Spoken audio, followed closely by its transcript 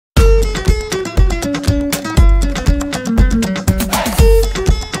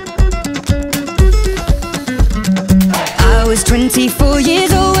24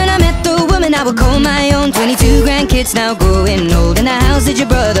 years old when I met the woman I would call my own. 22 grandkids now growing old in the house that your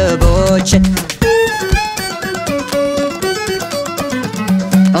brother bought you.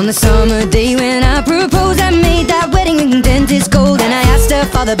 On the summer day when I proposed, I made that wedding ring dentist gold. And I asked her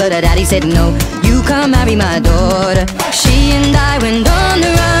father, but her daddy said no, you can't marry my daughter. She and I went on the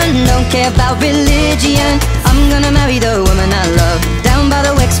run, don't care about religion. I'm gonna marry the woman I love down by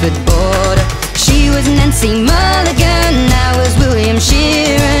the Wexford border. She was Nancy Mulligan, I was William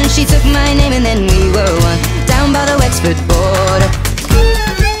Sheeran. She took my name and then we were one down by the Wexford border.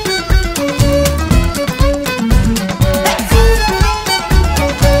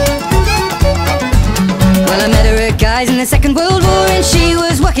 Well, I met her at Guy's in the Second World War, and she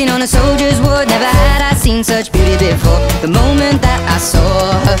was working on a soldier's ward. Never had I seen such beauty before, the moment that I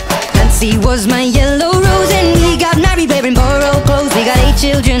saw her. Nancy was my yellow rose, and we got married wearing borrowed clothes. We got 8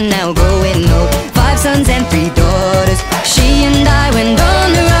 children now growing old, 5 sons and 3 daughters. She and I went on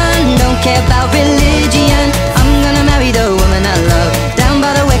the run, don't care about religion. I'm gonna marry the woman I love down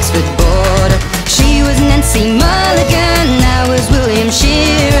by the Wexford border. She was Nancy Mulligan, I was William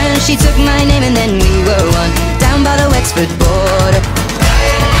Sheeran. She took my name and then we were one down by the Wexford border.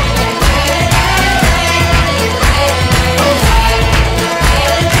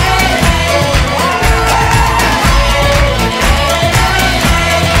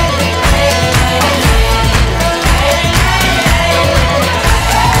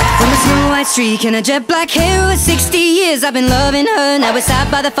 Streak and a jet black hair. With 60 years I've been loving her. Now we're sat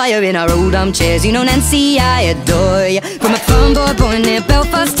by the fire in our old armchairs. You know, Nancy, I adore you. From a farm boy born near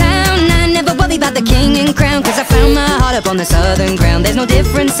Belfast town, I never worry about the king and crown, cause I found my heart up on the southern ground. There's no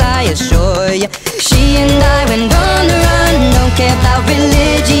difference, I assure you. She and I went on the run, don't care about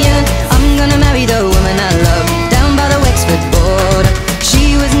religion.